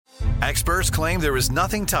Experts claim there is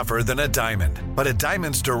nothing tougher than a diamond. But at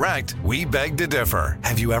Diamonds Direct, we beg to differ.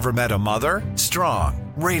 Have you ever met a mother?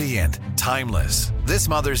 Strong, radiant, timeless. This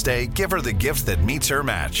Mother's Day, give her the gift that meets her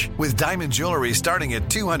match. With diamond jewelry starting at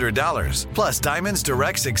 $200. Plus Diamonds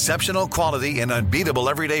Direct's exceptional quality and unbeatable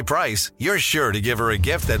everyday price, you're sure to give her a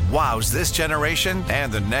gift that wows this generation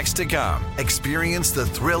and the next to come. Experience the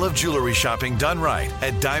thrill of jewelry shopping done right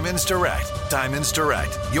at Diamonds Direct. Diamonds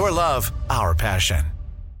Direct. Your love, our passion.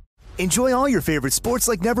 Enjoy all your favorite sports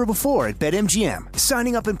like never before at BetMGM.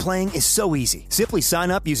 Signing up and playing is so easy. Simply sign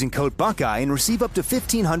up using code Buckeye and receive up to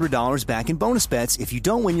 $1,500 back in bonus bets if you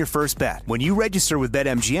don't win your first bet. When you register with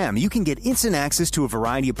BetMGM, you can get instant access to a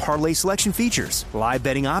variety of parlay selection features, live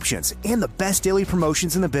betting options, and the best daily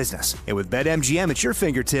promotions in the business. And with BetMGM at your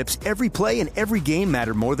fingertips, every play and every game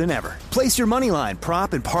matter more than ever. Place your moneyline,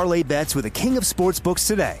 prop, and parlay bets with the king of sportsbooks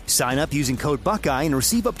today. Sign up using code Buckeye and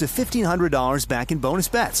receive up to $1,500 back in bonus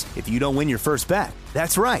bets if you don't win your first bet.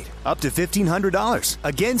 That's right, up to $1,500.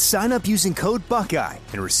 Again, sign up using code Buckeye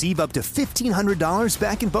and receive up to $1,500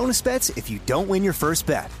 back in bonus bets if you don't win your first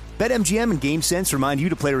bet. BetMGM and GameSense remind you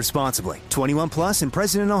to play responsibly. 21 plus and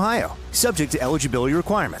present in Ohio. Subject to eligibility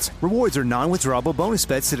requirements. Rewards are non-withdrawable bonus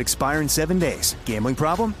bets that expire in 7 days. Gambling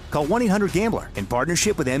problem? Call 1-800-GAMBLER in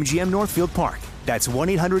partnership with MGM Northfield Park. That's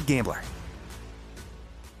 1-800-GAMBLER.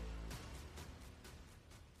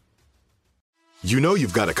 You know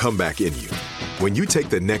you've got a comeback in you. When you take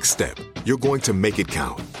the next step, you're going to make it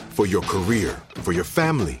count. For your career, for your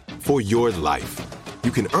family, for your life. You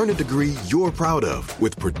can earn a degree you're proud of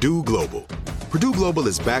with Purdue Global. Purdue Global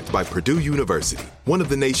is backed by Purdue University, one of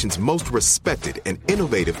the nation's most respected and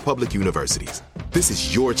innovative public universities. This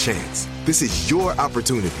is your chance. This is your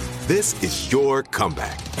opportunity. This is your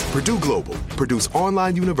comeback. Purdue Global, Purdue's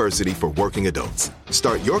online university for working adults.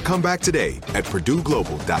 Start your comeback today at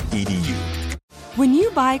purdueglobal.edu. When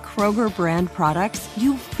you buy Kroger brand products,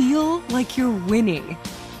 you feel like you're winning.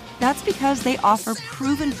 That's because they offer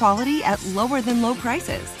proven quality at lower than low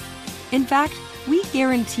prices. In fact, we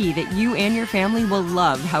guarantee that you and your family will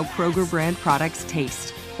love how Kroger brand products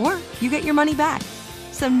taste, or you get your money back.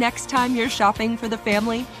 So next time you're shopping for the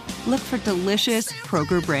family, look for delicious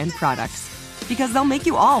Kroger brand products, because they'll make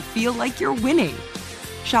you all feel like you're winning.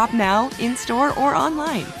 Shop now, in-store, or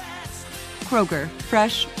online. Kroger,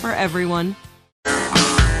 fresh for everyone.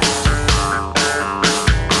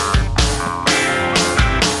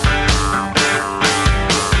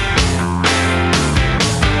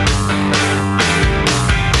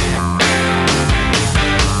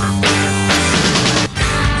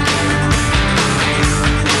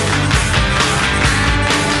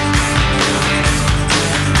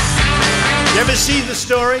 Ever see the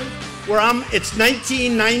story where it's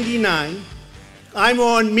 1999. I'm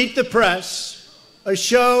on Meet the Press, a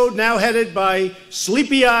show now headed by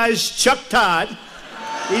Sleepy Eyes Chuck Todd.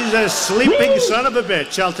 He's a sleeping son of a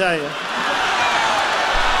bitch, I'll tell you.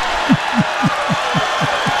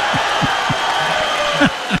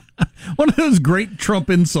 One of those great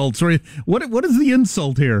Trump insults. What is the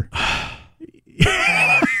insult here?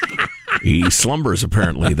 He slumbers,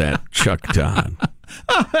 apparently, that Chuck Todd.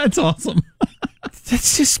 Oh, that's awesome.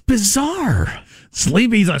 That's just bizarre.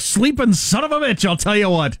 Sleepy's a sleeping son of a bitch, I'll tell you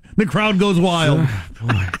what. The crowd goes wild.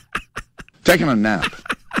 Taking a nap.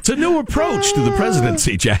 It's a new approach to the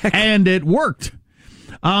presidency, Jack. And it worked.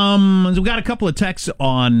 We've got a couple of texts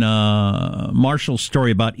on Marshall's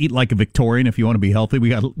story about eat like a Victorian if you want to be healthy. We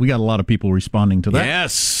got a lot of people responding to that.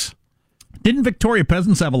 Yes. Didn't Victoria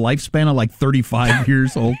peasants have a lifespan of like 35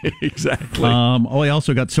 years old? Exactly. I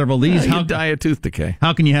also got several of these. How die of tooth decay?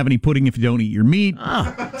 How can you have any pudding if you don't eat your meat?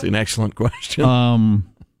 That's an excellent question.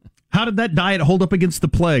 How did that diet hold up against the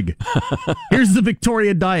plague? Here's the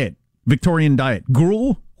Victorian diet.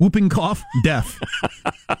 Gruel, whooping cough, death.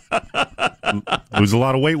 Lose a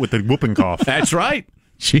lot of weight with the whooping cough. That's right.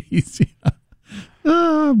 Jeez. Yeah.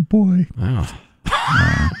 Oh, boy. Wow.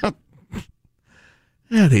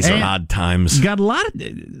 Yeah, these are odd times. Got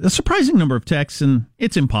a surprising number of texts, and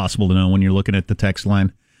it's impossible to know when you're looking at the text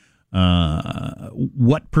line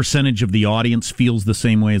what percentage of the audience feels the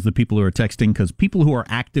same way as the people who are texting, because people who are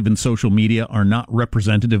active in social media are not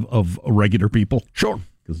representative of regular people. Sure.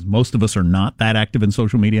 Because most of us are not that active in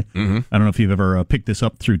social media. Mm-hmm. I don't know if you've ever picked this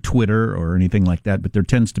up through Twitter or anything like that, but there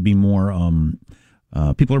tends to be more,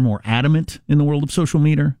 people are more adamant in the world of social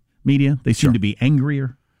media. They seem to be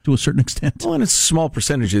angrier. to a certain extent. Well, and it's a small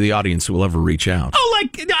percentage of the audience who will ever reach out. Oh,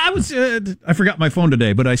 like I forgot my phone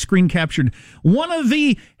today, but I screen captured one of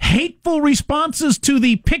the hateful responses to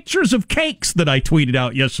the pictures of cakes that I tweeted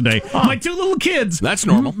out yesterday. My two little kids. That's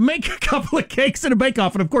normal. Make a couple of cakes in a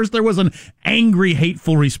bake-off, and of course there was an angry,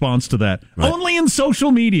 hateful response to that. Right. Only in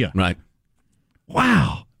social media. Right.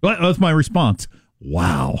 Wow. That's my response.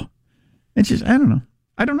 Wow. It's just, I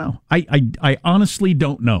don't know. I honestly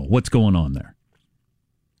don't know what's going on there.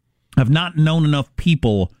 I've not known enough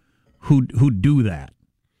people who do that.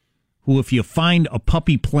 Who, if you find a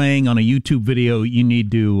puppy playing on a YouTube video, you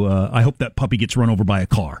need to, I hope that puppy gets run over by a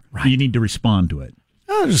car. Right. You need to respond to it.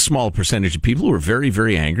 There's a small percentage of people who are very,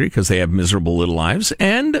 very angry because they have miserable little lives,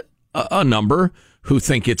 and a number who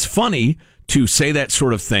think it's funny to say that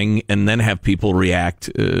sort of thing and then have people react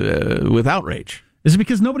with outrage. Is it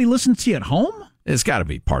because nobody listens to you at home? It's got to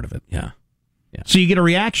be part of it, yeah. So you get a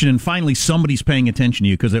reaction, and finally somebody's paying attention to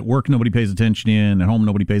you, because at work nobody pays attention to you, and at home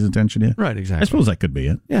nobody pays attention to you. Right, exactly. I suppose that could be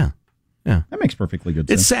it. Yeah. That makes perfectly good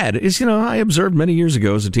sense. It's sad. I observed many years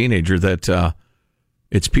ago as a teenager that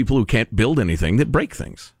it's people who can't build anything that break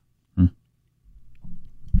things.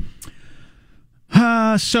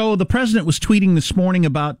 So the president was tweeting this morning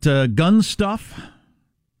about gun stuff.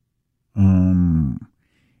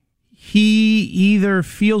 He either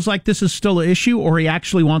feels like this is still an issue, or he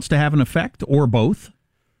actually wants to have an effect, or both,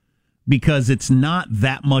 because it's not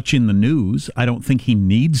that much in the news. I don't think he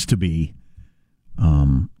needs to be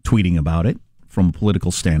tweeting about it from a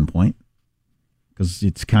political standpoint, because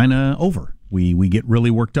it's kind of over. We get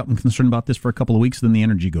really worked up and concerned about this for a couple of weeks, then the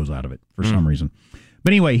energy goes out of it for some reason.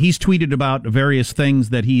 But anyway, he's tweeted about various things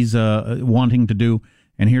that he's wanting to do,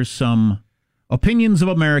 and here's some opinions of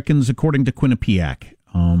Americans according to Quinnipiac.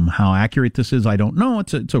 How accurate this is, I don't know.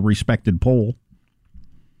 It's a respected poll.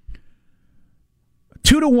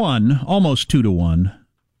 2-1, almost 2-1,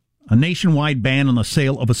 a nationwide ban on the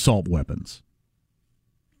sale of assault weapons.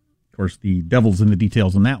 Of course, the devil's in the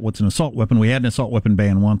details on that. What's an assault weapon? We had an assault weapon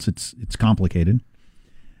ban once. It's complicated.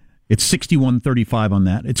 It's 61-35 on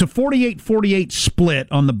that. It's a 48-48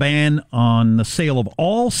 split on the ban on the sale of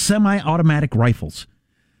all semi-automatic rifles.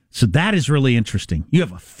 So that is really interesting. You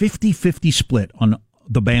have a 50-50 split on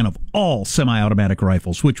the ban of all semi-automatic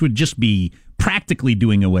rifles, which would just be practically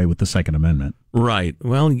doing away with the Second Amendment. Right.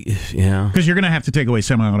 Well, yeah. Because you're going to have to take away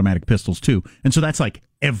semi-automatic pistols, too. And so that's like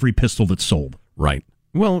every pistol that's sold. Right.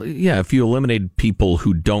 Well, yeah, if you eliminate people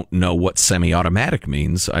who don't know what semi-automatic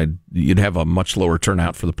means, you'd have a much lower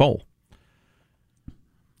turnout for the poll.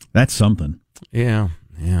 That's something. Yeah.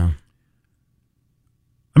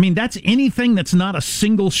 I mean, that's anything that's not a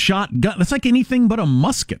single-shot gun. That's like anything but a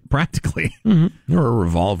musket, practically. Mm-hmm. Or a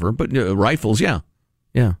revolver, but rifles, yeah.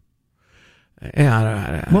 Well,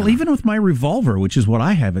 even with my revolver, which is what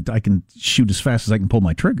I have, I can shoot as fast as I can pull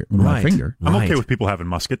my trigger with my finger. I'm okay with people having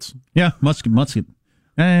muskets. Yeah, musket.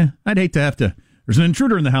 I'd hate to have to. There's an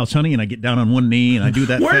intruder in the house, honey, and I get down on one knee and I do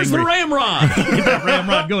that. Where's the ramrod? Get that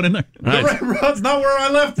ramrod going in there. Right. The ramrod's not where I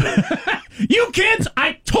left it. You kids,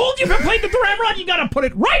 I told you if you played with the ramrod, you got to put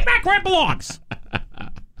it right back where it belongs.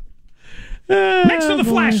 Next to the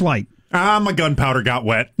flashlight. My gunpowder got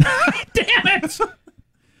wet. Damn it!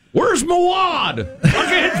 Where's my wad? I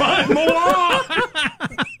can't find my wad.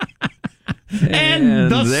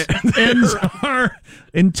 And thus ends our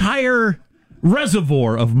entire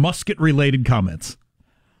reservoir of musket-related comments.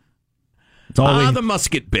 It's all the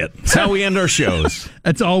musket bit. That's how we end our shows.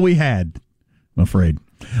 That's all we had, I'm afraid.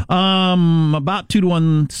 About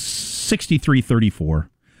 2-1, 63-34.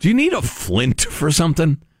 Do you need a flint for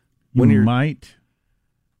something? You might.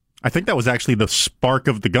 I think that was actually the spark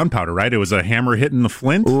of the gunpowder, right? It was a hammer hitting the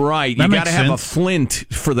flint? Right. You got to have a flint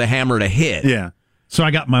for the hammer to hit. Yeah. So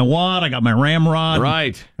I got my wad, I got my ramrod.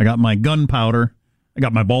 Right. I got my gunpowder. I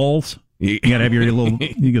got my balls. You got to have your little,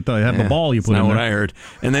 you get to have the ball you put in there. That's not what I heard.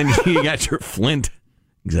 And then you got your flint.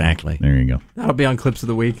 Exactly. There you go. That'll be on Clips of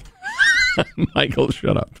the Week. Michael,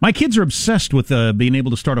 shut up. My kids are obsessed with being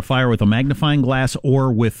able to start a fire with a magnifying glass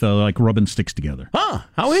or with like rubbing sticks together. Huh,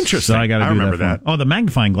 how interesting. So I got to do remember that. Oh, the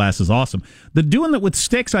magnifying glass is awesome. The doing that with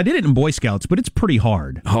sticks, I did it in Boy Scouts, but it's pretty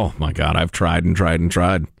hard. Oh, my God. I've tried and tried and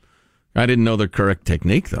tried. I didn't know the correct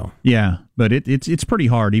technique, though. Yeah, but it's pretty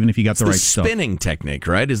hard, even if you got the right stuff. Spinning technique,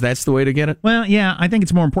 right? Is that the way to get it? Well, yeah, I think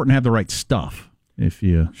it's more important to have the right stuff. If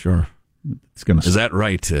you sure, it's gonna. Is that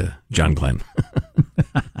right, John Glenn?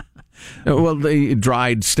 Well, the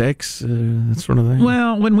dried sticks, that sort of thing.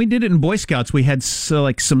 Well, when we did it in Boy Scouts, we had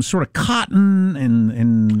like some sort of cotton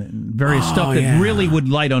and various stuff that really would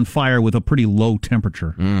light on fire with a pretty low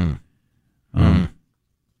temperature.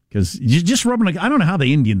 Because just rubbing, I don't know how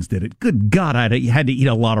the Indians did it. Good God, I had to eat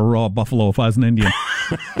a lot of raw buffalo if I was an Indian.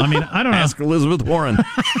 I mean, I don't know. Ask Elizabeth Warren.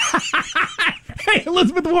 Hey,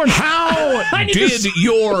 Elizabeth Warren. How did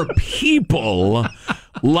your people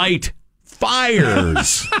light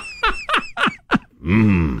fires?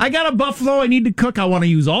 I got a buffalo I need to cook. I want to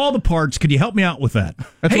use all the parts. Could you help me out with that?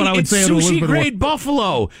 That's what I would say to Elizabeth Warren. Sushi-grade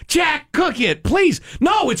buffalo. Jack, cook it, please.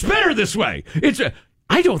 No, it's better this way.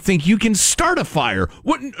 I don't think you can start a fire.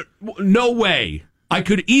 What? No way. I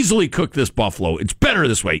could easily cook this buffalo. It's better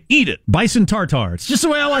this way. Eat it. Bison tartare. It's just the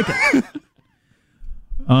way I like it.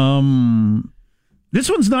 This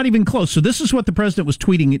one's not even close. So this is what the president was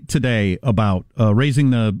tweeting today about raising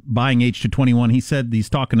the buying age to 21. He said he's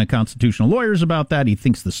talking to constitutional lawyers about that. He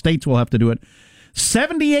thinks the states will have to do it.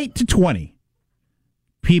 78 to 20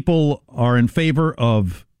 people are in favor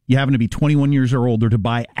of you having to be 21 years or older to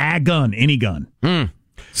buy a gun, any gun.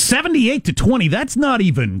 78 to 20, that's not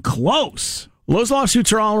even close. Those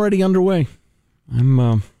lawsuits are already underway.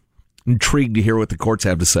 I'm intrigued to hear what the courts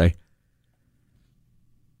have to say.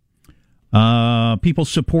 People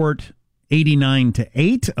support 89 to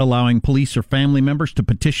 8, allowing police or family members to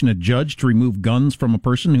petition a judge to remove guns from a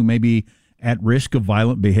person who may be at risk of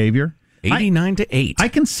violent behavior. 89 to 8. I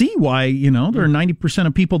can see why, there are 90%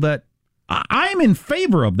 of people that I'm in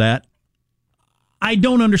favor of that. I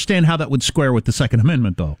don't understand how that would square with the Second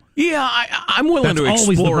Amendment, though. Yeah, I'm willing to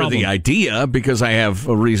explore the idea because I have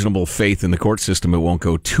a reasonable faith in the court system. It won't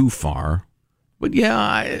go too far. But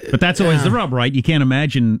yeah. But that's always the rub, right? You can't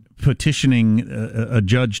imagine petitioning a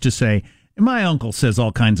judge to say, my uncle says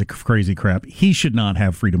all kinds of crazy crap. He should not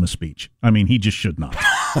have freedom of speech. I mean, he just should not.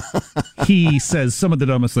 He says some of the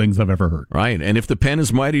dumbest things I've ever heard. Right. And if the pen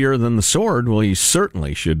is mightier than the sword, well, you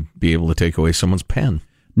certainly should be able to take away someone's pen.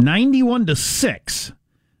 91 to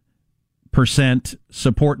 6%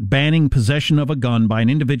 support banning possession of a gun by an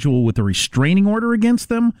individual with a restraining order against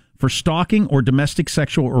them for stalking or domestic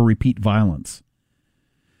sexual or repeat violence.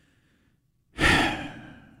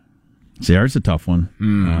 See, there's a tough one.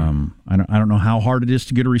 I don't know how hard it is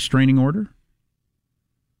to get a restraining order.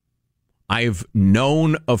 I've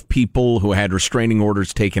known of people who had restraining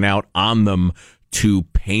orders taken out on them to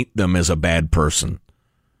paint them as a bad person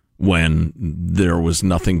when there was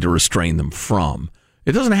nothing to restrain them from.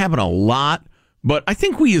 It doesn't happen a lot, but I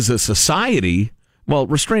think we as a society, well,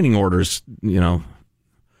 restraining orders,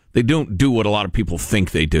 they don't do what a lot of people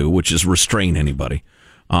think they do, which is restrain anybody.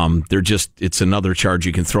 It's another charge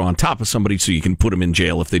you can throw on top of somebody so you can put them in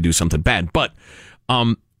jail if they do something bad. But,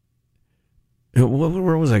 where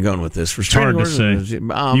was I going with this? It's hard to say.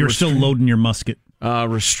 You're still loading your musket.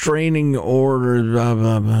 Restraining order.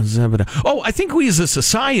 I think we as a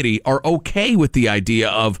society are okay with the idea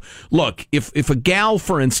of, look, if a gal,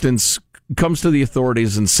 for instance, comes to the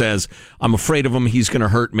authorities and says, I'm afraid of him, he's going to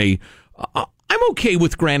hurt me, I'm okay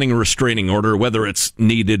with granting a restraining order, whether it's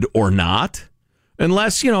needed or not,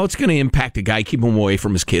 unless, it's going to impact a guy, keep him away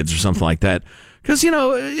from his kids or something like that. Because,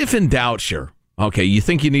 if in doubt, sure. Okay, you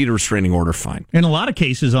think you need a restraining order, fine. In a lot of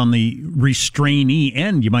cases, on the restrainee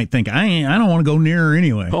end, you might think, I don't want to go near her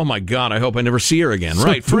anyway. Oh, my God, I hope I never see her again. So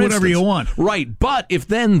right, for whatever you want. Right, but if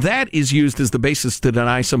then that is used as the basis to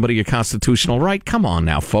deny somebody a constitutional right, come on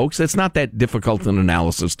now, folks. That's not that difficult an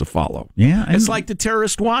analysis to follow. Yeah, it's like the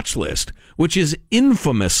terrorist watch list, which is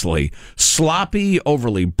infamously sloppy,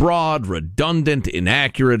 overly broad, redundant,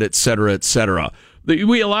 inaccurate, et cetera, et cetera.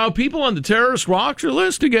 We allow people on the terrorist watch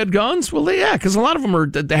list to get guns? Well, yeah, because a lot of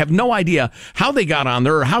them they have no idea how they got on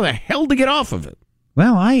there or how the hell to get off of it.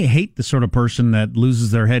 Well, I hate the sort of person that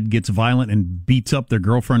loses their head, gets violent, and beats up their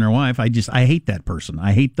girlfriend or wife. I hate that person.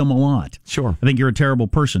 I hate them a lot. Sure. I think you're a terrible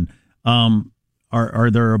person.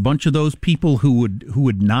 Are there a bunch of those people who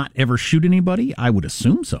would not ever shoot anybody? I would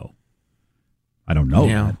assume so. I don't know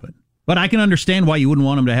that, but I can understand why you wouldn't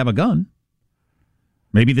want them to have a gun.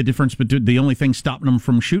 Maybe the difference between the only thing stopping them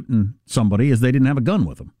from shooting somebody is they didn't have a gun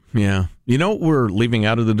with them. Yeah. You know what we're leaving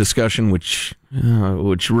out of the discussion, which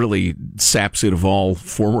really saps it of all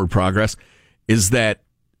forward progress, is that,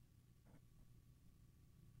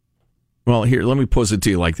 well, here, let me pose it to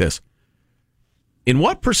you like this. In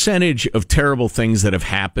what percentage of terrible things that have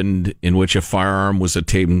happened in which a firearm was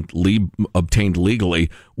obtained legally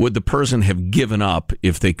would the person have given up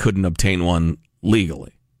if they couldn't obtain one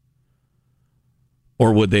legally?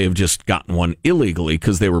 Or would they have just gotten one illegally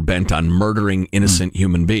because they were bent on murdering innocent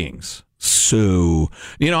human beings? So,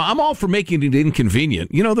 I'm all for making it inconvenient.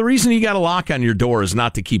 The reason you got a lock on your door is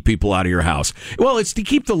not to keep people out of your house. Well, it's to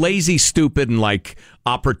keep the lazy, stupid, and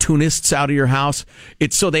opportunists out of your house.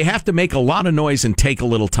 It's so they have to make a lot of noise and take a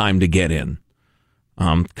little time to get in.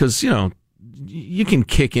 Because, you can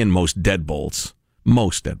kick in most deadbolts.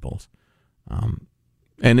 Most deadbolts.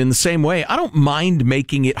 And in the same way, I don't mind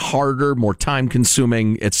making it harder, more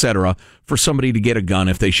time-consuming, etc., for somebody to get a gun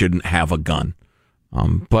if they shouldn't have a gun.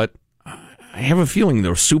 But I have a feeling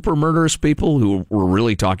there are super murderous people who we're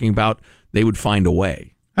really talking about, they would find a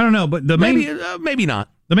way. I don't know, but maybe not.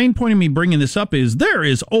 The main point of me bringing this up is there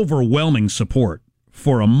is overwhelming support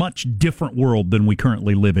for a much different world than we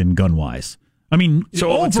currently live in gun-wise. I mean,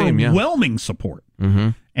 overwhelming support. Mm-hmm.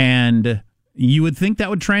 And you would think that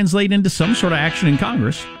would translate into some sort of action in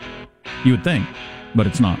Congress. You would think, but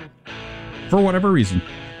it's not. For whatever reason.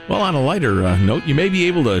 Well, on a lighter note, you may be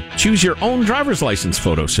able to choose your own driver's license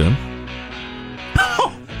photo soon.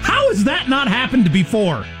 Oh, how has that not happened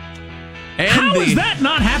before? Has that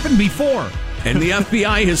not happened before? And the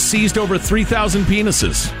FBI has seized over 3,000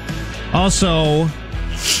 penises. Also,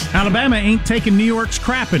 Alabama ain't taking New York's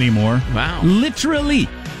crap anymore. Wow. Literally.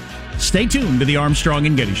 Stay tuned to the Armstrong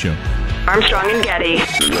and Getty Show. Armstrong and Getty.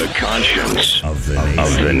 The conscience of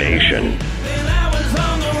the nation.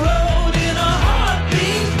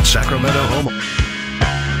 Sacramento home.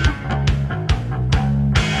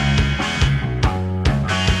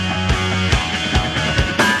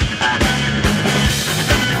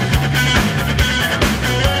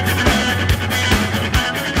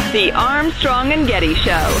 The Armstrong and Getty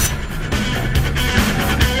Show.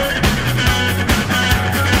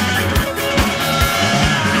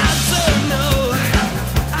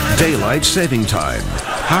 Daylight saving time.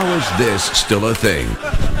 How is this still a thing?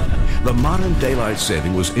 The modern daylight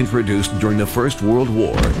saving was introduced during the First World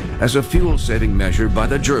War as a fuel-saving measure by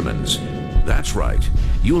the Germans. That's right.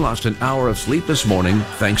 You lost an hour of sleep this morning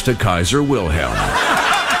thanks to Kaiser Wilhelm.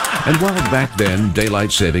 And while back then,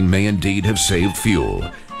 daylight saving may indeed have saved fuel,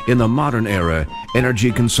 in the modern era,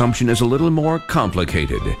 energy consumption is a little more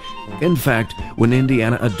complicated. In fact, when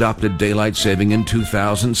Indiana adopted daylight saving in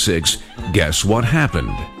 2006, guess what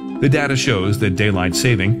happened? The data shows that daylight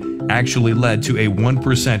saving actually led to a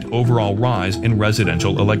 1% overall rise in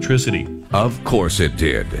residential electricity. Of course it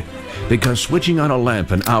did. Because switching on a lamp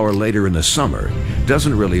an hour later in the summer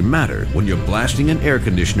doesn't really matter when you're blasting an air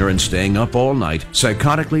conditioner and staying up all night,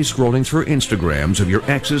 psychotically scrolling through Instagrams of your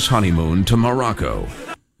ex's honeymoon to Morocco.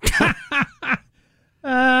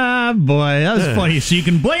 Boy, that was funny. So you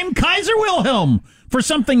can blame Kaiser Wilhelm for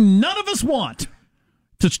something none of us want.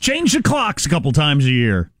 To change the clocks a couple times a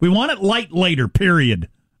year. We want it light later, period.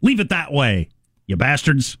 Leave it that way, you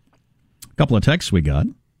bastards. A couple of texts we got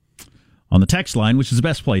on the text line, which is the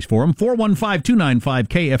best place for them.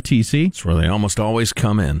 415-295-KFTC. That's where they almost always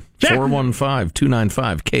come in.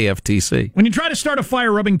 415-295-KFTC. When you try to start a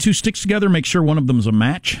fire rubbing two sticks together, make sure one of them's a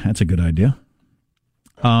match. That's a good idea.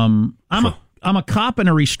 I'm a cop, and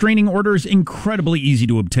a restraining order is incredibly easy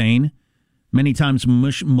to obtain. Many times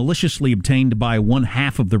maliciously obtained by one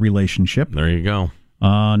half of the relationship. There you go.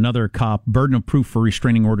 Another cop, burden of proof for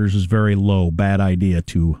restraining orders is very low. Bad idea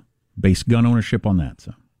to base gun ownership on that.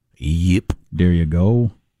 So, yep. There you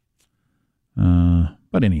go. But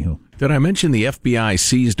anywho. Did I mention the FBI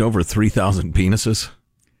seized over 3,000 penises?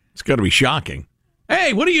 It's got to be shocking.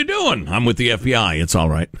 Hey, what are you doing? I'm with the FBI. It's all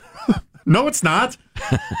right. No, it's not.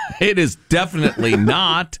 It is definitely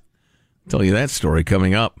not. I'll tell you that story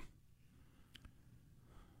coming up.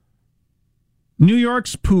 New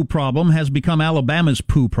York's poo problem has become Alabama's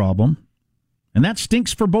poo problem, and that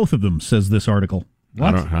stinks for both of them, says this article.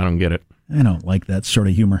 What? I don't get it. I don't like that sort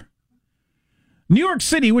of humor. New York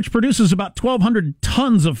City, which produces about 1,200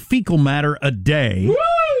 tons of fecal matter a day,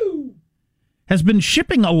 has been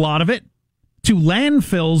shipping a lot of it to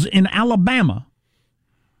landfills in Alabama,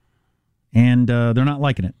 and they're not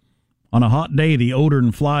liking it. On a hot day, the odor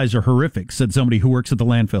and flies are horrific, said somebody who works at the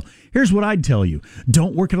landfill. Here's what I'd tell you.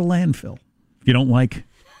 Don't work at a landfill. If you don't like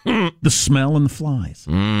the smell and the flies.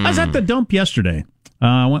 I was at the dump yesterday.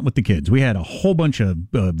 I went with the kids. We had a whole bunch of...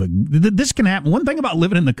 this can happen. One thing about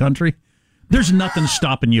living in the country, there's nothing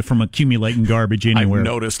stopping you from accumulating garbage anywhere. I've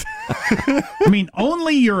noticed. I mean,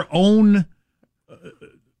 only your own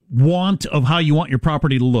want of how you want your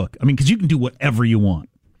property to look. I mean, because you can do whatever you want,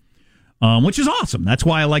 which is awesome. That's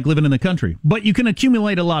why I like living in the country. But you can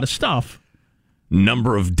accumulate a lot of stuff.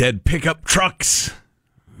 Number of dead pickup trucks.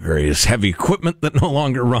 Various heavy equipment that no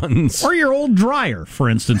longer runs. Or your old dryer, for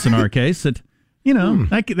instance, in our case. That, you know,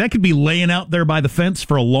 that could be laying out there by the fence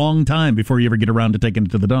for a long time before you ever get around to taking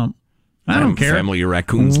it to the dump. I don't care. Family of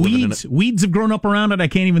raccoons living in it. Weeds have grown up around it. I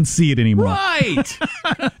can't even see it anymore. Right.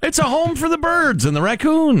 It's a home for the birds and the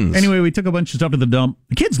raccoons. Anyway, we took a bunch of stuff to the dump.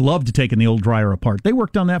 The kids loved taking the old dryer apart. They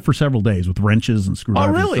worked on that for several days with wrenches and screwdrivers.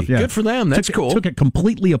 Oh, really? And stuff. Yeah. Good for them. That's cool. Took it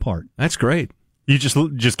completely apart. That's great. You just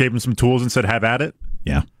gave them some tools and said, have at it?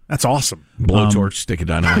 Yeah. That's awesome. Blowtorch, stick of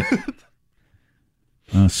dynamite.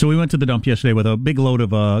 So we went to the dump yesterday with a big load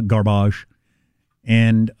of garbage.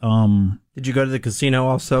 And did you go to the casino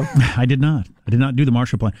also? I did not. I did not do the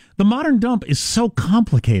Marshall Plan. The modern dump is so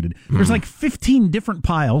complicated. There's like 15 different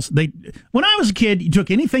piles. When I was a kid, you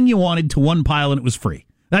took anything you wanted to one pile and it was free.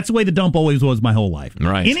 That's the way the dump always was my whole life.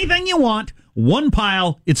 Right. Anything you want, one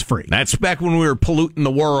pile, it's free. That's back when we were polluting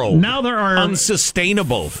the world. Now there are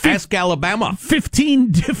unsustainable. Ask Alabama.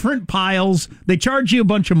 15 different piles. They charge you a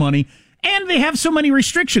bunch of money, and they have so many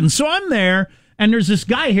restrictions. So I'm there. And there's this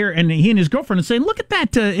guy here, and he and his girlfriend are saying, look at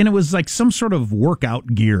that. And it was like some sort of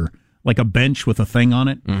workout gear, like a bench with a thing on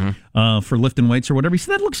it for lifting weights or whatever. He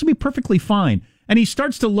said, that looks to be perfectly fine. And he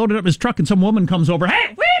starts to load it up in his truck, and some woman comes over.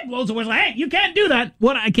 Hey, blows the whistle. Hey, you can't do that.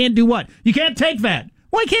 What? I can't do what? You can't take that.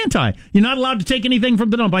 Why can't I? You're not allowed to take anything from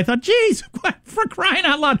the dump. I thought, geez, for crying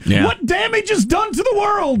out loud, what damage is done to the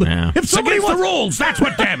world? Yeah. If somebody wants the rules, that's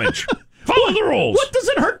what damage. Follow the rules. What does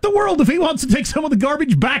it hurt the world if he wants to take some of the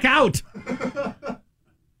garbage back out?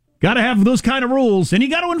 Got to have those kind of rules, and you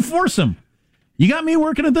got to enforce them. You got me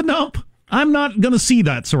working at the dump. I'm not going to see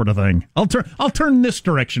that sort of thing. I'll turn this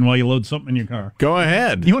direction while you load something in your car. Go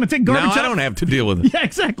ahead. You want to take garbage out? I don't have to deal with it. Yeah,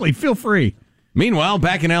 exactly. Feel free. Meanwhile,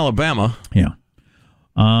 back in Alabama. Yeah.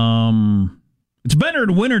 It's better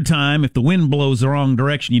in wintertime if the wind blows the wrong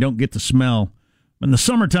direction. You don't get the smell. In the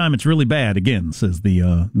summertime, it's really bad, again, says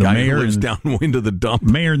the guy mayor. Who lives downwind of the dump.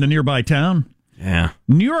 Mayor in the nearby town. Yeah.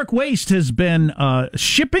 New York Waste has been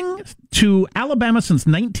shipping to Alabama since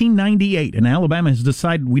 1998, and Alabama has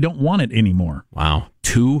decided we don't want it anymore. Wow.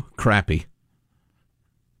 Too crappy.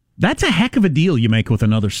 That's a heck of a deal you make with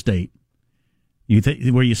another state.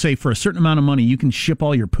 Where you say for a certain amount of money, you can ship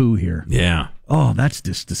all your poo here. Yeah. Oh, that's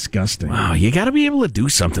just disgusting. Wow, you got to be able to do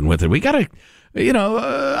something with it. We got to...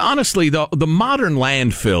 honestly, the modern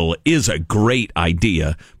landfill is a great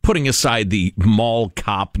idea, putting aside the mall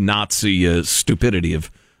cop Nazi stupidity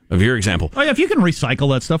of your example. Oh, yeah, if you can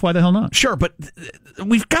recycle that stuff, why the hell not? Sure, but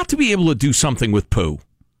we've got to be able to do something with poo.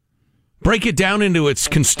 Break it down into its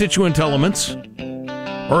constituent elements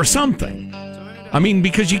or something. I mean,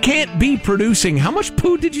 because you can't be producing... How much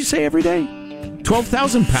poo did you say every day?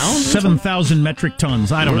 12,000 pounds? 7,000 metric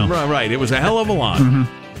tons. I don't know. Right. It was a hell of a lot.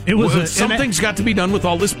 Mm-hmm. It was something's got to be done with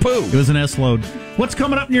all this poo. It was an S-load. What's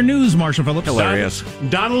coming up in your news, Marshall Phillips? Hilarious.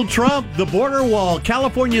 Donald Trump, the border wall,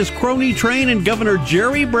 California's crony train, and Governor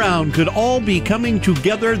Jerry Brown could all be coming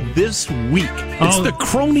together this week. It's the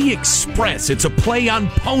Crony Express. It's a play on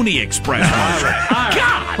Pony Express. All right.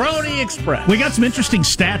 God! Crony Express. We got some interesting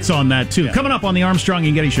stats on that, too. Yeah. Coming up on the Armstrong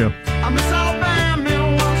and Getty Show.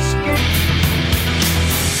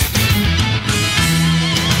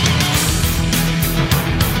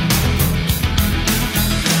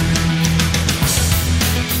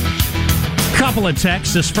 Couple of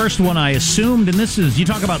texts. This first one I assumed, and this is, you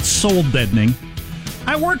talk about soul deadening.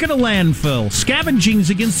 I work at a landfill. Scavenging's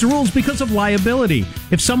against the rules because of liability.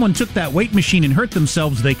 If someone took that weight machine and hurt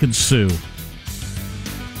themselves, they could sue.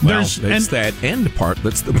 Well, it's that end part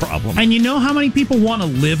that's the problem. And you know how many people want to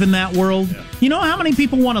live in that world? Yeah. You know how many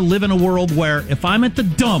people want to live in a world where if I'm at the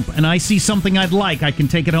dump and I see something I'd like, I can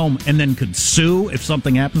take it home and then could sue if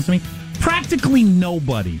something happens to me? Practically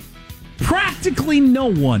nobody. Practically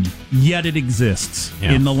no one, yet it exists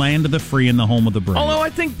in the land of the free and the home of the brave. Although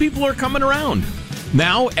I think people are coming around.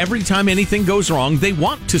 Now, every time anything goes wrong, they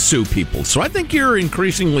want to sue people. So I think you're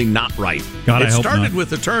increasingly not right. God, it I hope started not.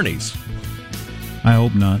 with attorneys. I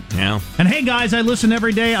hope not. Yeah. And hey, guys, I listen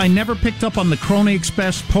every day. I never picked up on the Crony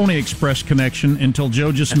Express, Pony Express connection until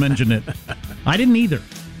Joe just mentioned it. I didn't either.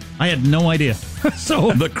 I had no idea.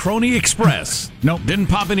 So the Crony Express. Nope. Didn't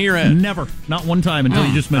pop into your head. Never. Not one time until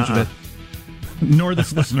you just mentioned it. Nor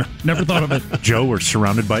this listener. Never thought of it. Joe, we're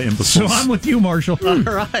surrounded by imbeciles. So I'm with you, Marshall. All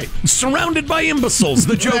right. Surrounded by imbeciles,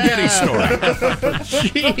 the Joe Getty story.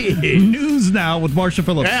 News now with Marshall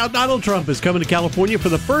Phillips. Now, Donald Trump is coming to California for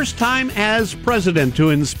the first time as president to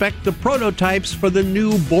inspect the prototypes for the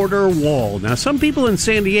new border wall. Now, some people in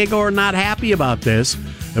San Diego are not happy about this.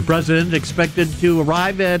 The president expected to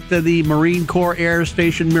arrive at the Marine Corps Air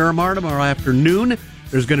Station Miramar tomorrow afternoon.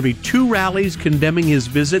 There's going to be 2 rallies condemning his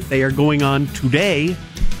visit. They are going on today.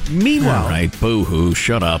 Meanwhile... All right, boo-hoo,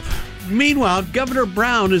 shut up. Meanwhile, Governor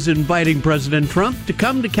Brown is inviting President Trump to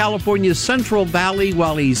come to California's Central Valley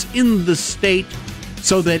while he's in the state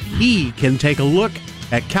so that he can take a look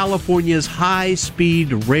at California's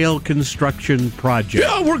high-speed rail construction project.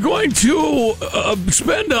 Yeah, we're going to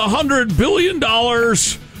spend $100 billion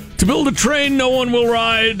to build a train no one will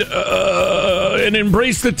ride and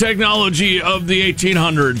embrace the technology of the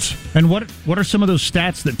 1800s. And what are some of those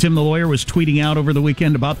stats that Tim the lawyer was tweeting out over the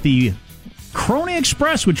weekend about the Crony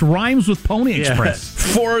Express, which rhymes with Pony Express.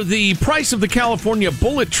 For the price of the California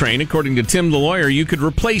Bullet Train, according to Tim the lawyer, you could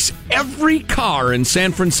replace every car in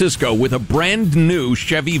San Francisco with a brand new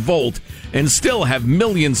Chevy Volt and still have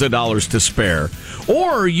millions of dollars to spare.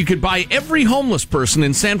 Or you could buy every homeless person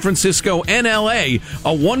in San Francisco and L.A. a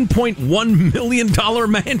 $1.1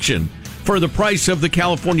 million mansion for the price of the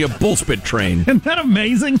California Bullspit Train. Isn't that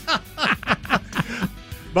amazing?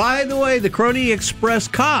 By the way, the Crony Express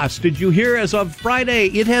cost, did you hear, as of Friday,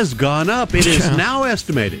 it has gone up. It is now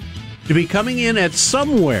estimated to be coming in at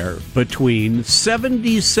somewhere between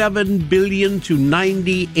 $77 billion to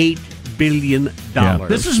 $98 billion. Yeah.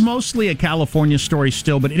 This is mostly a California story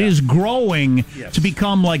still, but it is growing to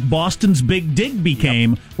become like Boston's Big Dig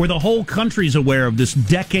became, where the whole country's aware of this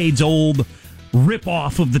decades-old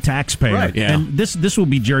rip-off of the taxpayer. Right, yeah. And this will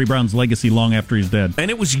be Jerry Brown's legacy long after he's dead. And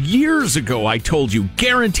it was years ago I told you,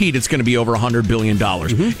 guaranteed it's going to be over $100 billion.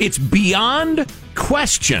 It's beyond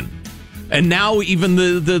question. And now even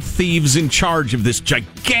the thieves in charge of this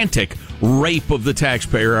gigantic rape of the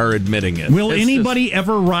taxpayer are admitting it. Will anybody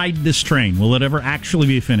ever ride this train? Will it ever actually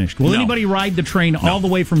be finished? Will anybody ride the train all the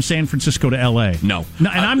way from San Francisco to L.A.? No. And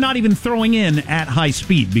I'm not even throwing in at high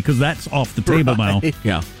speed, because that's off the table now.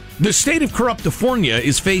 Yeah. The state of Corruptifornia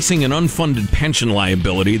is facing an unfunded pension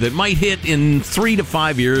liability that might hit in 3 to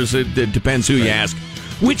 5 years, it depends who you ask,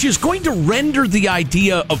 which is going to render the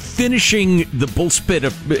idea of finishing the Bullspit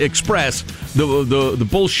Express, the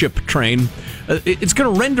bullship train, it's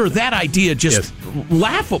going to render that idea just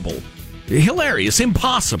laughable, hilarious,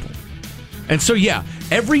 impossible. And so,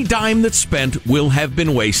 every dime that's spent will have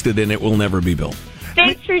been wasted and it will never be built.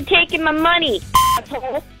 Thanks for taking my money,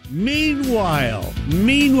 asshole. Meanwhile,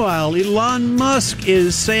 Elon Musk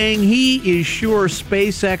is saying he is sure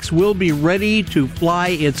SpaceX will be ready to fly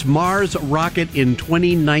its Mars rocket in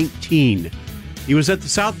 2019. He was at the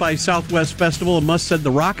South by Southwest Festival, and Musk said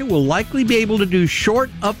the rocket will likely be able to do short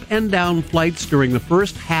up and down flights during the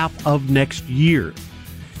first half of next year.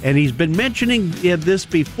 And he's been mentioning this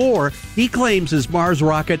before. He claims his Mars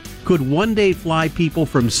rocket could one day fly people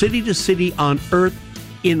from city to city on Earth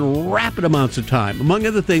in rapid amounts of time. Among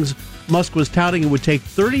other things, Musk was touting it would take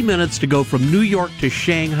 30 minutes to go from New York to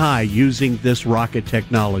Shanghai using this rocket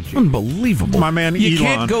technology. Unbelievable. My man, you Elon.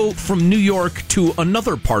 can't go from New York to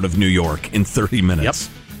another part of New York in 30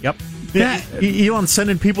 minutes. Yep. Yeah, Elon's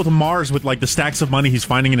sending people to Mars with like the stacks of money he's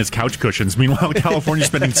finding in his couch cushions. Meanwhile, California's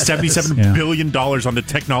spending $77 billion on the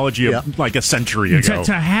technology of like a century ago.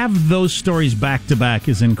 To have those stories back to back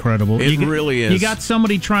is incredible. It really is. You got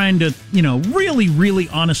somebody trying to, really, really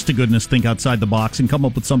honest to goodness think outside the box and come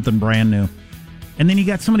up with something brand new. And then you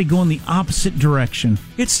got somebody going the opposite direction.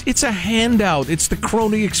 It's a handout. It's the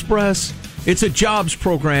Crony Express. It's a jobs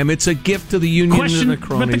program. It's a gift to the union and the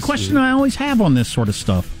cronies. But the question I always have on this sort of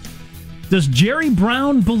stuff, does Jerry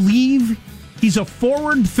Brown believe he's a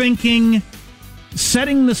forward-thinking,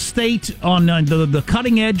 setting the state on the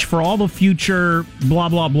cutting edge for all the future, blah,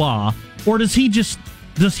 blah, blah? Or does he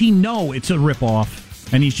know it's a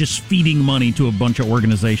ripoff and he's just feeding money to a bunch of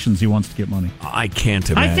organizations he wants to get money? I can't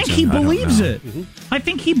imagine. I think he believes it. I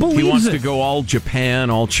think he believes it. He wants to go all Japan,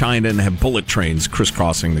 all China, and have bullet trains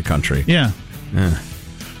crisscrossing the country. Yeah.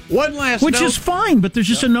 One last Which note. is fine, but there's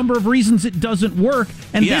just a number of reasons it doesn't work.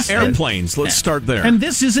 And airplanes. Let's start there. And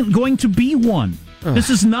this isn't going to be one. This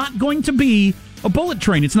is not going to be a bullet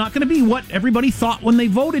train. It's not going to be what everybody thought when they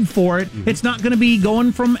voted for it. It's not going to be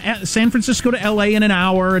going from San Francisco to L.A. in an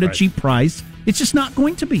hour at a cheap price. It's just not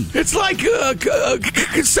going to be. It's like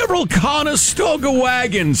several Conestoga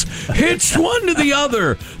wagons hitched one to the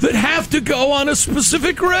other that have to go on a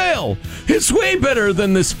specific rail. It's way better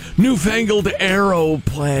than this newfangled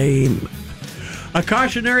aeroplane. A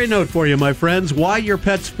cautionary note for you, my friends, why your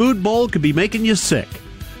pet's food bowl could be making you sick.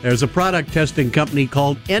 There's a product testing company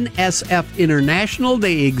called NSF International.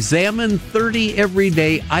 They examined 30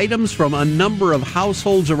 everyday items from a number of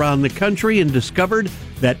households around the country and discovered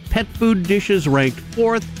that pet food dishes ranked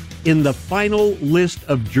 4th in the final list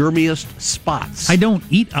of germiest spots. I don't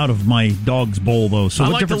eat out of my dog's bowl, though. So I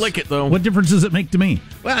like to lick it, though. What difference does it make to me?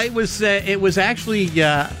 Well, it was actually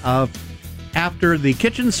after the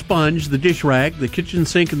kitchen sponge, the dish rag, the kitchen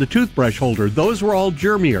sink, and the toothbrush holder. Those were all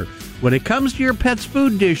germier. When it comes to your pet's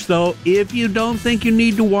food dish, though, if you don't think you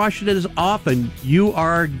need to wash it as often, you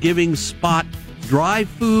are giving Spot dry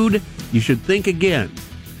food. You should think again.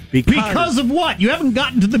 Because of what? You haven't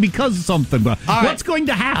gotten to the because of something. But what's going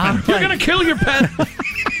to happen? You're going to kill your pet.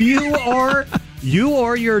 You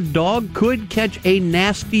or your dog could catch a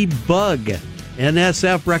nasty bug.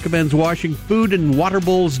 NSF recommends washing food and water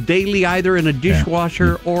bowls daily, either in a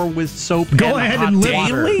dishwasher or with soap. Go and ahead hot and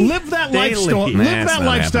water. live that lifestyle. Daily. Live that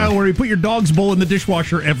lifestyle where you put your dog's bowl in the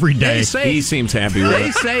dishwasher every day. He seems happy with They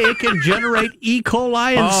it. say it can generate E.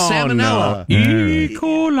 coli and salmonella. No. E.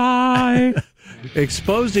 coli.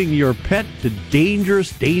 Exposing your pet to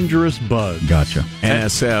dangerous bugs. Gotcha.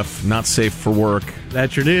 NSF, not safe for work.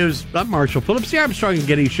 That's your news. I'm Marshall Phillips, the Armstrong and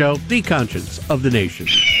Getty Show, the conscience of the nation.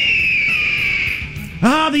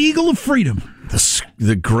 The Eagle of Freedom.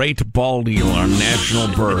 The great bald eagle, our national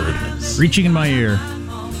bird. Reaching in my ear.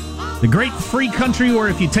 The great free country where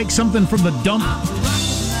if you take something from the dump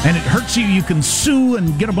and it hurts you, you can sue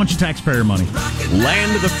and get a bunch of taxpayer money.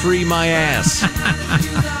 Land of the free, my ass.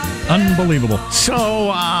 Unbelievable.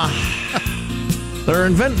 So, they're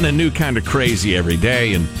inventing a new kind of crazy every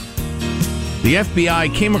day, and the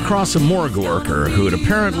FBI came across a morgue worker who had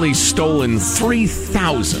apparently stolen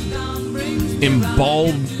 3,000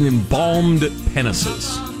 embalmed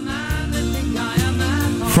penises.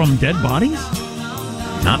 From dead bodies?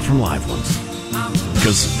 Not from live ones,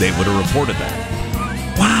 because they would have reported that.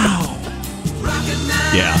 Wow.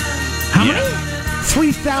 Yeah. How many?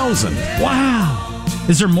 3,000. Wow.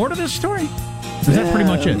 Is there more to this story? Is that pretty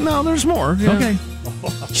much it? No, there's more. Yeah. Okay.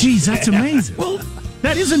 Jeez, that's amazing. Well,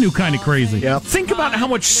 that is a new kind of crazy. Yep. Think about how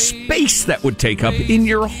much space that would take up in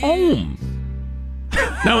your home.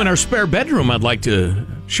 Now, in our spare bedroom, I'd like to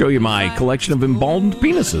show you my collection of embalmed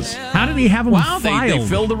penises. How did he have them filed? They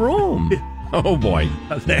fill the room. Oh, boy.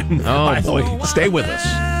 Oh, boy. Stay with us.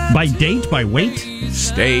 By date? By weight?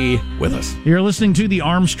 Stay with us. You're listening to the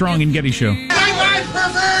Armstrong and Getty Show.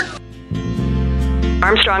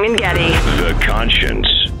 Armstrong and Getty. The conscience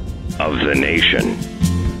of the nation.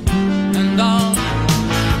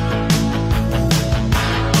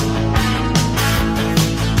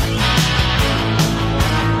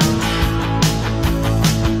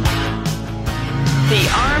 The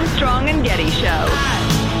Armstrong and Getty Show.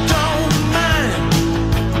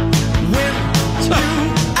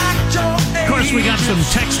 Of course, we got some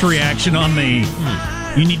text reaction on the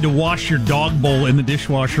you need to wash your dog bowl in the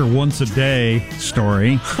dishwasher once a day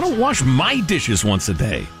story. I don't wash my dishes once a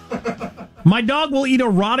day. My dog will eat a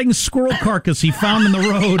rotting squirrel carcass he found in the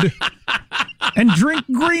road and drink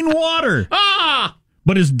green water.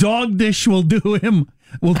 But his dog dish will do him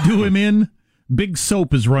in. Big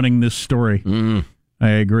Soap is running this story. I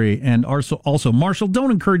agree. And also, Marshall,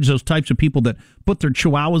 don't encourage those types of people that put their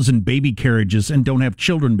chihuahuas in baby carriages and don't have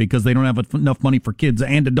children because they don't have enough money for kids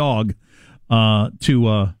and a dog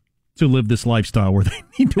to live this lifestyle where they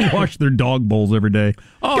need to wash their dog bowls every day.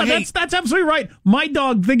 Oh, God, hey. That's absolutely right. My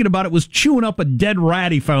dog, thinking about it, was chewing up a dead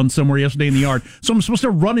rat he found somewhere yesterday in the yard. So I'm supposed to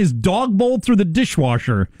run his dog bowl through the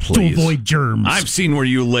dishwasher to avoid germs. I've seen where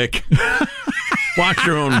you lick. Wash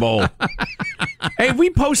your own bowl. Hey, we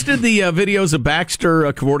posted the videos of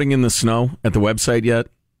Baxter cavorting in the snow at the website yet?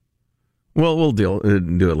 Well, we'll do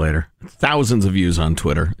it later. Thousands of views on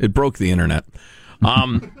Twitter. It broke the internet.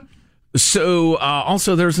 So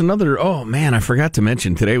also there's another. Oh man, I forgot to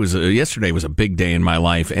mention yesterday was a big day in my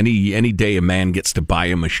life. Any day a man gets to buy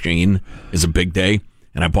a machine is a big day,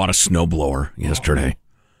 and I bought a snowblower yesterday.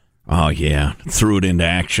 Oh yeah, threw it into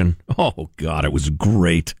action. Oh God, it was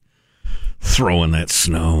great. Throwing that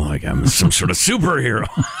snow like I'm some sort of superhero.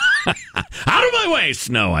 Out of my way,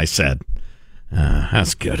 snow, I said.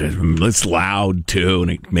 That's good. It's loud, too, and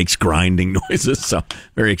it makes grinding noises, so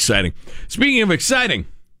very exciting. Speaking of exciting,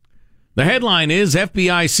 the headline is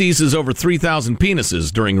FBI seizes over 3,000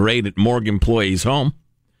 penises during raid at morgue employee's home.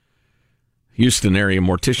 Houston area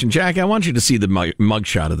mortician. Jack, I want you to see the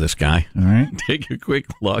mugshot of this guy. All right. Take a quick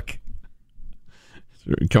look.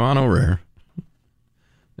 Come on over here.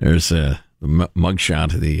 There's the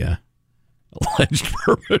mugshot of the alleged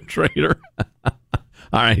perpetrator. All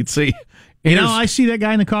right, see. I see that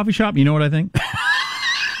guy in the coffee shop. You know what I think?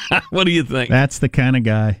 What do you think? That's the kind of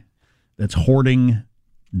guy that's hoarding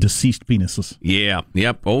deceased penises. Yeah,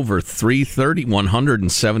 yep, over 330,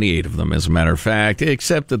 178 of them, as a matter of fact,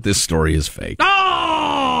 except that this story is fake.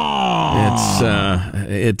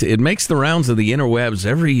 It makes the rounds of the interwebs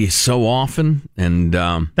every so often, and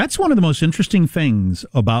that's one of the most interesting things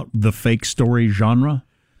about the fake story genre.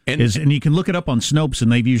 And you can look it up on Snopes,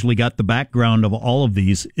 and they've usually got the background of all of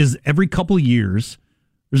these. Is every couple of years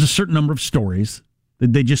there's a certain number of stories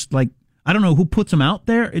that they just like. I don't know who puts them out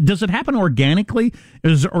there. Does it happen organically,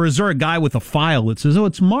 or is there a guy with a file that says, "Oh,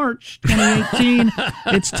 it's March 2018.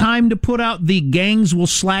 It's time to put out the gangs will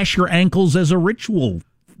slash your ankles as a ritual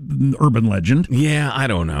urban legend"? Yeah, I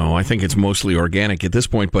don't know. I think it's mostly organic at this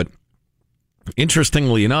point, but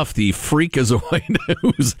Interestingly enough, the freakazoid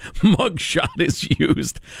whose mugshot is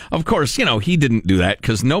used, of course, he didn't do that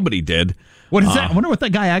because nobody did. What is that? I wonder what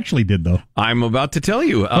that guy actually did, though. I'm about to tell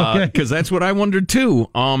you, because that's what I wondered, too.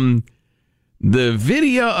 The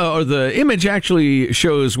video, or the image actually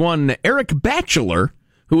shows one Eric Batchelor,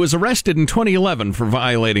 who was arrested in 2011 for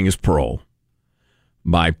violating his parole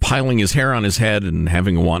by piling his hair on his head and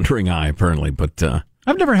having a wandering eye, apparently. But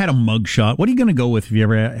I've never had a mugshot. What are you going to go with if you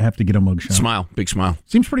ever have to get a mugshot? Smile. Big smile.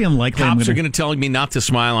 Seems pretty unlikely. Cops are going to tell me not to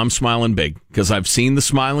smile. I'm smiling big because I've seen the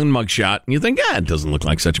smiling mugshot, and you think, it doesn't look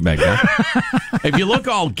like such a bad guy. If you look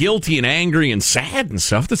all guilty and angry and sad and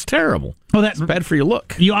stuff, that's terrible. Oh, that's bad for your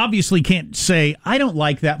look. You obviously can't say, I don't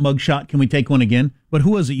like that mugshot. Can we take one again? But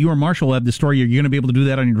who was it? You or Marshall have the story. You're going to be able to do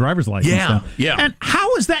that on your driver's license. Yeah. And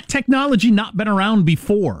how has that technology not been around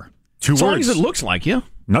before? Two as words. Long as it looks like you.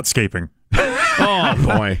 Nutscaping. Oh,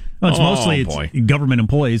 boy. Well, it's mostly government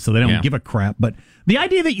employees, so they don't give a crap. But the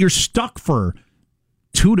idea that you're stuck for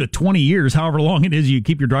 2 to 20 years, however long it is you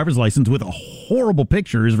keep your driver's license, with a horrible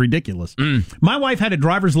picture is ridiculous. My wife had a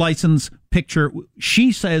driver's license picture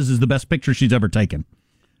she says is the best picture she's ever taken.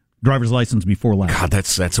 Driver's license before last. God,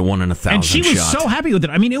 that's a 1 in 1,000 And she was shot. so happy with it.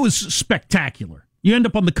 I mean, it was spectacular. You end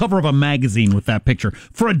up on the cover of a magazine with that picture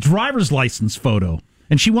for a driver's license photo.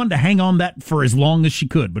 And she wanted to hang on that for as long as she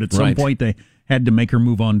could, but at some point they had to make her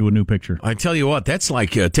move on to a new picture. I tell you what, that's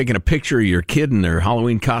like taking a picture of your kid in their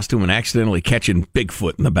Halloween costume and accidentally catching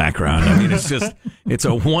Bigfoot in the background. I mean, it's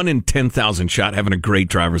a 1 in 10,000 shot having a great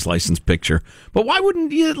driver's license picture. But why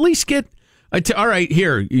wouldn't you at least get, all right,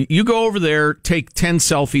 here, you go over there, take 10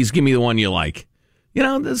 selfies, give me the one you like.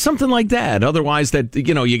 Something like that. Otherwise,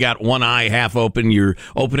 you got one eye half open, you're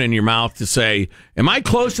opening your mouth to say, am I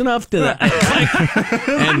close enough to that?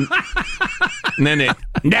 and then it,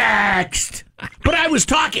 next. But I was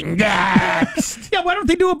talking next. Yeah, why don't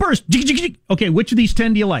they do a burst? Okay, which of these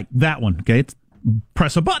 10 do you like? That one. Okay,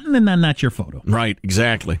 press a button, and then that's your photo. Right,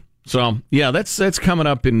 exactly. So, yeah, that's coming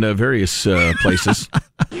up in various places.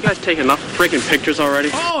 You guys take enough freaking pictures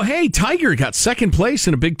already? Oh, hey, Tiger got second place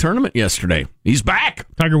in a big tournament yesterday. He's back.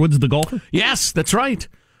 Tiger Woods, the golfer? Yes, that's right.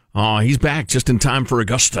 Oh, he's back just in time for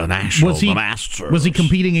Augusta National, the Masters. Was he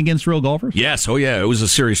competing against real golfers? Yes. Oh, yeah. It was a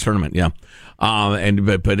serious tournament, yeah.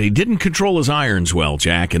 But he didn't control his irons well,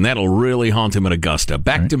 Jack, and that'll really haunt him at Augusta.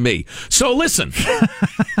 Back to me. So, listen,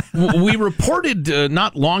 we reported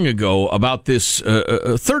not long ago about this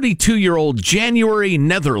 32-year-old January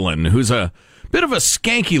Netherland, who's a bit of a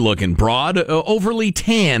skanky-looking broad, overly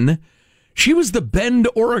tan. She was the Bend,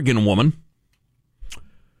 Oregon woman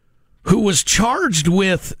who was charged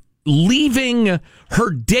with leaving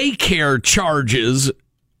her daycare charges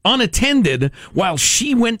unattended while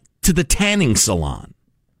she went to the tanning salon.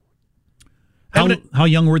 How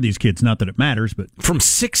young were these kids? Not that it matters, but from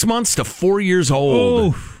 6 months to 4 years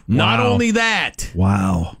old. Oh, Not only that.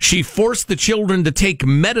 Wow. She forced the children to take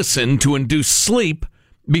medicine to induce sleep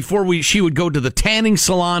before she would go to the tanning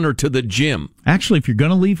salon or to the gym. Actually, if you're going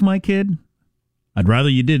to leave my kid, I'd rather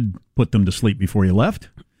you did put them to sleep before you left.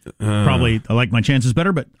 Probably I like my chances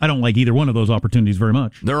better, but I don't like either one of those opportunities very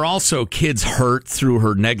much. There are also kids hurt through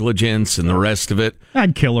her negligence and the rest of it.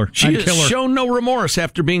 I'd kill her. She has shown no remorse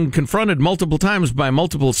after being confronted multiple times by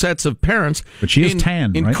multiple sets of parents. But she is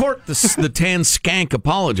tan, In right? court, the tan skank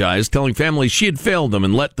apologized, telling families she had failed them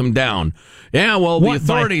and let them down. Yeah, well, the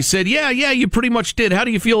authorities said, yeah, you pretty much did. How do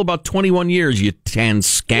you feel about 21 years, you tan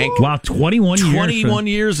skank? Wow, 21 years. 21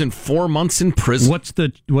 years and 4 months in prison. What's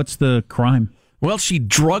the crime? Well, she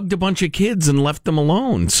drugged a bunch of kids and left them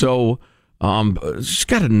alone. So she's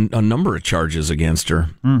got a number of charges against her.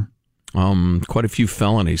 Quite a few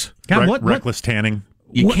felonies. God, reckless tanning.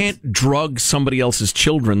 You can't drug somebody else's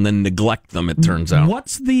children, then neglect them, it turns out.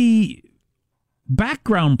 What's the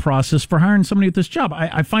background process for hiring somebody with this job?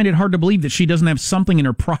 I find it hard to believe that she doesn't have something in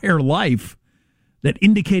her prior life that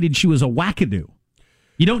indicated she was a wackadoo.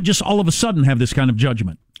 You don't just all of a sudden have this kind of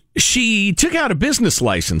judgment. She took out a business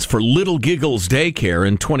license for Little Giggles Daycare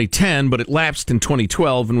in 2010, but it lapsed in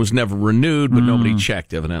 2012 and was never renewed, but nobody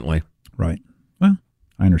checked, evidently. Right. Well,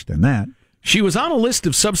 I understand that. She was on a list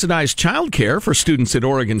of subsidized childcare for students at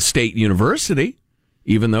Oregon State University,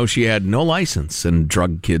 even though she had no license and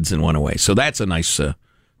drugged kids and went away. So that's a nice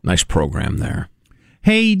program there.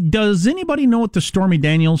 Hey, does anybody know what the Stormy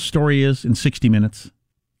Daniels story is in 60 Minutes?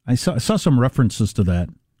 I saw some references to that.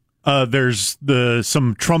 There's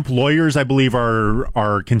some Trump lawyers, I believe,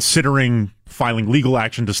 are considering filing legal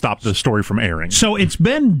action to stop the story from airing. So it's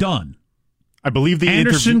been done. I believe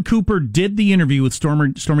Anderson Cooper did the interview with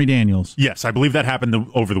Stormy Daniels. Yes, I believe that happened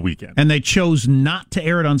over the weekend. And they chose not to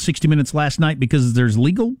air it on 60 Minutes last night because there's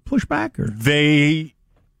legal pushback? Or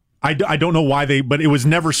I don't know why but it was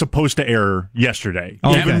never supposed to air yesterday.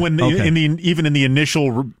 Okay. Even when even in the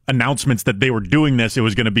initial announcements that they were doing this, it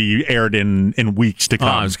was going to be aired in weeks to come.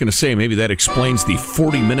 I was going to say maybe that explains the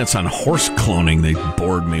 40 minutes on horse cloning they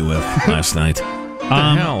bored me with last night. What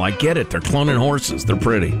the hell? I get it. They're cloning horses. They're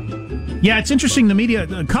pretty. Yeah, it's interesting. The media,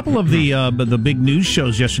 a couple of the big news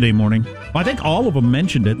shows yesterday morning, I think all of them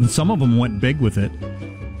mentioned it, and some of them went big with it.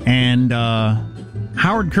 And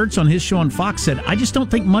Howard Kurtz on his show on Fox said, I just don't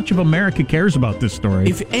think much of America cares about this story.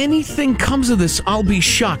 If anything comes of this, I'll be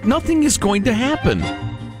shocked. Nothing is going to happen.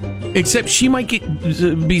 Except she might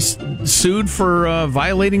be sued for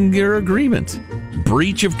violating their agreement.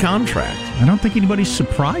 Breach of contract. I don't think anybody's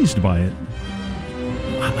surprised by it.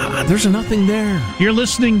 There's nothing there. You're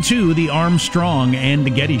listening to the Armstrong and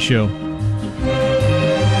the Getty Show.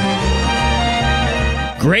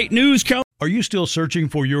 Great news, Cal. Are you still searching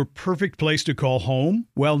for your perfect place to call home?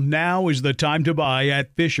 Well, now is the time to buy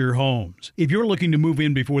at Fisher Homes. If you're looking to move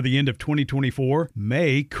in before the end of 2024,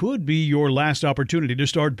 May could be your last opportunity to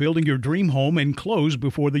start building your dream home and close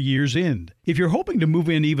before the year's end. If you're hoping to move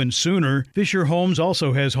in even sooner, Fisher Homes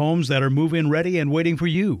also has homes that are move-in ready and waiting for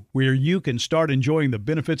you, where you can start enjoying the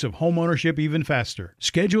benefits of homeownership even faster.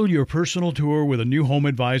 Schedule your personal tour with a new home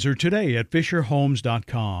advisor today at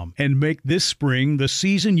FisherHomes.com and make this spring the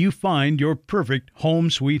season you find your perfect home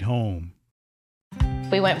sweet home.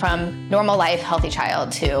 We went from normal life, healthy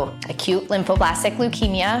child to acute lymphoblastic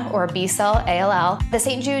leukemia, or B-cell ALL. The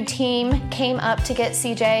St. Jude team came up to get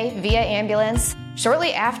CJ via ambulance.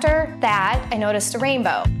 Shortly after that, I noticed a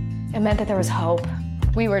rainbow. It meant that there was hope.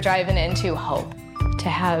 We were driving into hope. To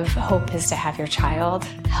have hope is to have your child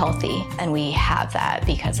healthy, and we have that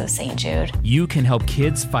because of St. Jude. You can help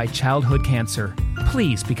kids fight childhood cancer.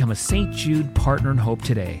 Please become a St. Jude Partner in Hope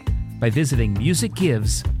today by visiting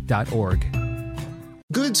musicgives.org.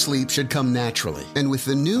 Good sleep should come naturally, and with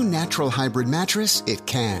the new Natural Hybrid mattress, it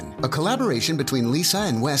can. A collaboration between Lisa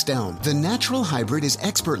and West Elm, the Natural Hybrid is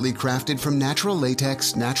expertly crafted from natural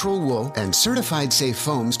latex, natural wool, and certified safe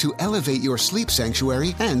foams to elevate your sleep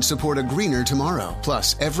sanctuary and support a greener tomorrow.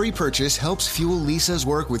 Plus, every purchase helps fuel Lisa's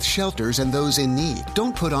work with shelters and those in need.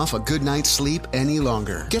 Don't put off a good night's sleep any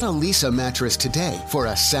longer. Get a Lisa mattress today for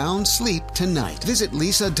a sound sleep tonight. Visit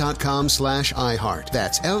lisa.com/iHeart.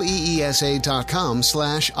 That's LEESA.com/iHeart.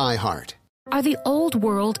 Are the old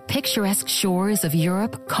world, picturesque shores of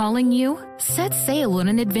Europe calling you? Set sail on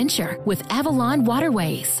an adventure with Avalon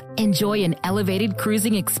Waterways. Enjoy an elevated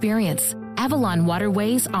cruising experience. Avalon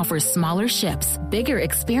Waterways offers smaller ships, bigger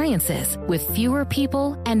experiences, with fewer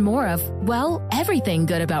people and more of, well, everything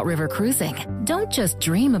good about river cruising. Don't just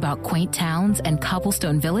dream about quaint towns and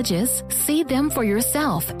cobblestone villages. See them for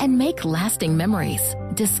yourself and make lasting memories.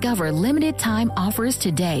 Discover limited time offers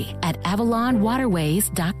today at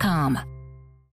AvalonWaterways.com.